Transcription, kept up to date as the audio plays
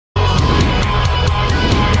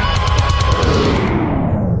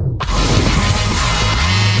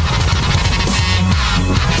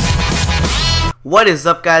What is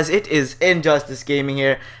up, guys? It is Injustice Gaming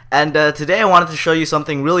here, and today I wanted to show you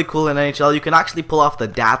something really cool in NHL. You can actually pull off the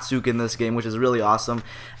Daystuck in this game, which is really awesome.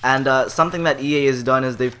 And something that EA has done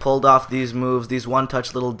is they've pulled off these moves, these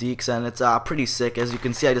one-touch little dekes, and it's pretty sick. As you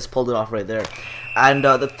can see, I just pulled it off right there. And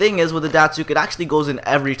the thing is, with the Daystuck, it actually goes in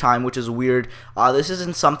every time, which is weird. This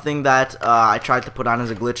isn't something that I tried to put on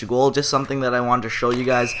as a glitch goal, just something that I wanted to show you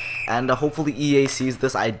guys. And hopefully EA sees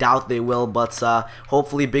this. I doubt they will, but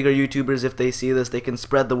hopefully bigger YouTubers, if they see this, they can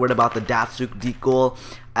spread the word about the Daystuck deke goal,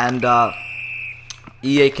 and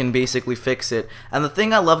EA can basically fix it. And the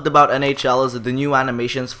thing I loved about NHL is the new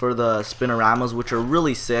animations for the Spin-O-Ramas, which are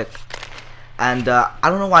really sick. And I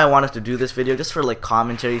don't know why I wanted to do this video, just for like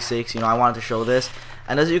commentary sakes, you know, I wanted to show this.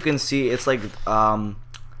 And as you can see, it's like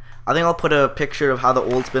I think I'll put a picture of how the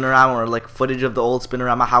old Spin-O-Rama, or like footage of the old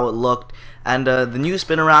Spin-O-Rama, how it looked. And the new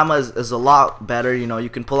Spin-O-Rama is a lot better. You know, you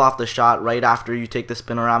can pull off the shot right after you take the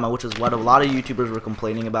Spin-O-Rama, which is what a lot of YouTubers were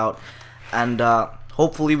complaining about. And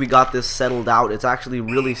hopefully we got this settled out. It's actually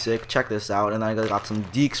really sick. Check this out. And I got some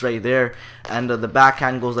dekes right there, and the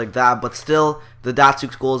backhand goes like that. But still, the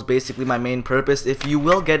Daystuck goal is basically my main purpose. If you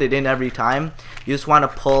will get it in every time, you just want to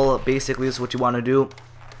pull. Basically, this is what you want to do.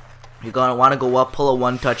 You're gonna want to go up, pull a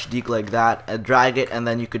one-touch deke like that, drag it, and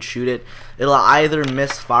then you could shoot it. It'll either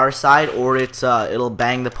miss far side, or it'll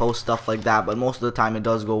bang the post, stuff like that. But most of the time it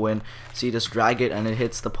does go in. So you just drag it and it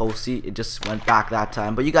hits the post. See, it just went back that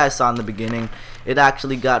time. But you guys saw in the beginning, it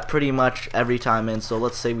actually got pretty much every time in. So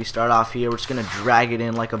let's say we start off here. We're just gonna drag it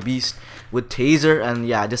in like a beast with taser, and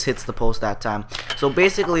yeah, it just hits the post that time. So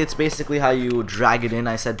basically, it's basically how you drag it in.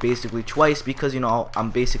 I said basically twice because, you know, I'm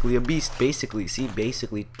basically a beast. Basically, see,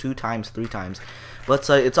 basically 2 times, 3 times. But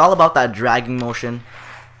it's all about that dragging motion.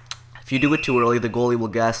 If you do it too early, the goalie will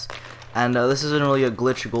guess. And this isn't really a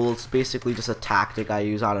glitch goal. It's basically just a tactic I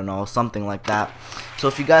use. I don't know, something like that. So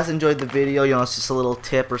if you guys enjoyed the video, you know, it's just a little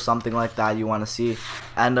tip or something like that you want to see.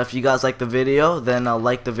 And if you guys like the video, then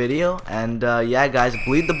like the video. And yeah, guys,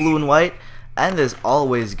 bleed the blue and white. And as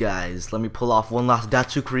always, guys, let me pull off one last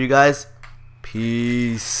Daystuck for you guys.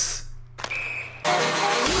 Peace.